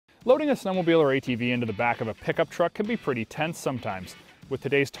Loading a snowmobile or ATV into the back of a pickup truck can be pretty tense sometimes. With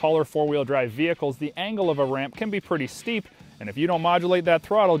today's taller four-wheel drive vehicles, the angle of a ramp can be pretty steep, and if you don't modulate that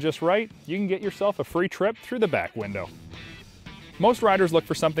throttle just right, you can get yourself a free trip through the back window. Most riders look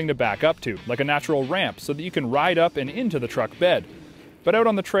for something to back up to, like a natural ramp, so that you can ride up and into the truck bed. But out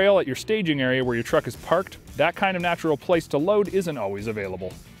on the trail at your staging area where your truck is parked, that kind of natural place to load isn't always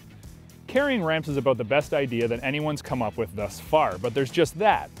available. Carrying ramps is about the best idea that anyone's come up with thus far, but there's just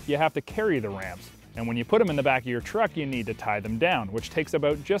that. You have to carry the ramps. And when you put them in the back of your truck, you need to tie them down, which takes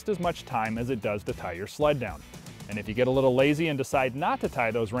about just as much time as it does to tie your sled down. And if you get a little lazy and decide not to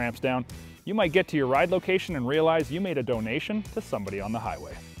tie those ramps down, you might get to your ride location and realize you made a donation to somebody on the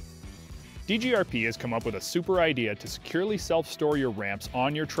highway. DGRP has come up with a super idea to securely self-store your ramps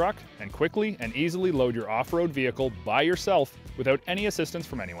on your truck and quickly and easily load your off-road vehicle by yourself without any assistance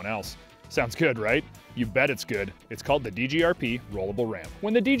from anyone else. Sounds good, right? You bet it's good. It's called the DGRP Rollable Ramp.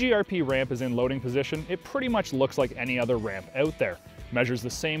 When the DGRP ramp is in loading position, it pretty much looks like any other ramp out there. Measures the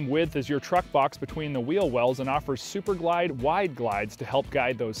same width as your truck box between the wheel wells and offers Super Glide wide glides to help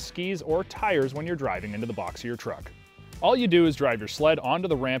guide those skis or tires when you're driving into the box of your truck. All you do is drive your sled onto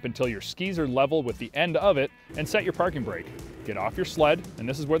the ramp until your skis are level with the end of it and set your parking brake. Get off your sled, and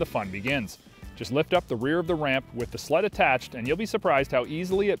this is where the fun begins. Just lift up the rear of the ramp with the sled attached and you'll be surprised how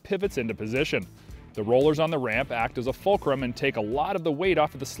easily it pivots into position. The rollers on the ramp act as a fulcrum and take a lot of the weight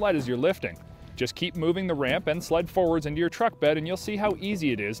off of the sled as you're lifting. Just keep moving the ramp and sled forwards into your truck bed and you'll see how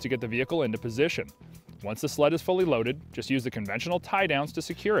easy it is to get the vehicle into position. Once the sled is fully loaded, just use the conventional tie downs to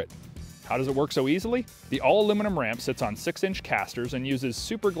secure it. How does it work so easily? The all-aluminum ramp sits on 6-inch casters and uses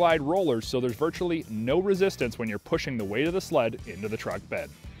Super Glide rollers, so there's virtually no resistance when you're pushing the weight of the sled into the truck bed.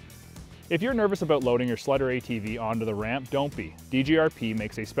 If you're nervous about loading your sled or ATV onto the ramp, don't be. DGRP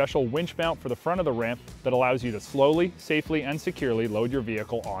makes a special winch mount for the front of the ramp that allows you to slowly, safely, and securely load your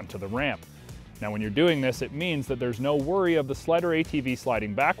vehicle onto the ramp. Now when you're doing this, it means that there's no worry of the sled or ATV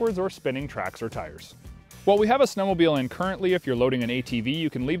sliding backwards or spinning tracks or tires. While we have a snowmobile in currently, if you're loading an ATV, you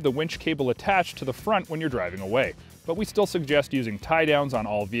can leave the winch cable attached to the front when you're driving away. But we still suggest using tie downs on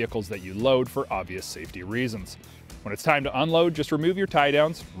all vehicles that you load for obvious safety reasons. When it's time to unload, just remove your tie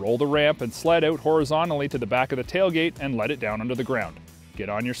downs, roll the ramp and sled out horizontally to the back of the tailgate and let it down onto the ground. Get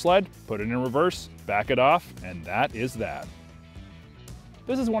on your sled, put it in reverse, back it off, and that is that.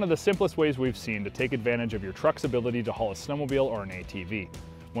 This is one of the simplest ways we've seen to take advantage of your truck's ability to haul a snowmobile or an ATV.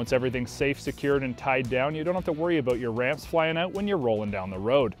 Once everything's safe, secured, and tied down, you don't have to worry about your ramps flying out when you're rolling down the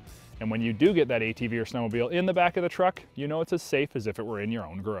road. And when you do get that ATV or snowmobile in the back of the truck, you know it's as safe as if it were in your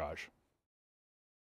own garage.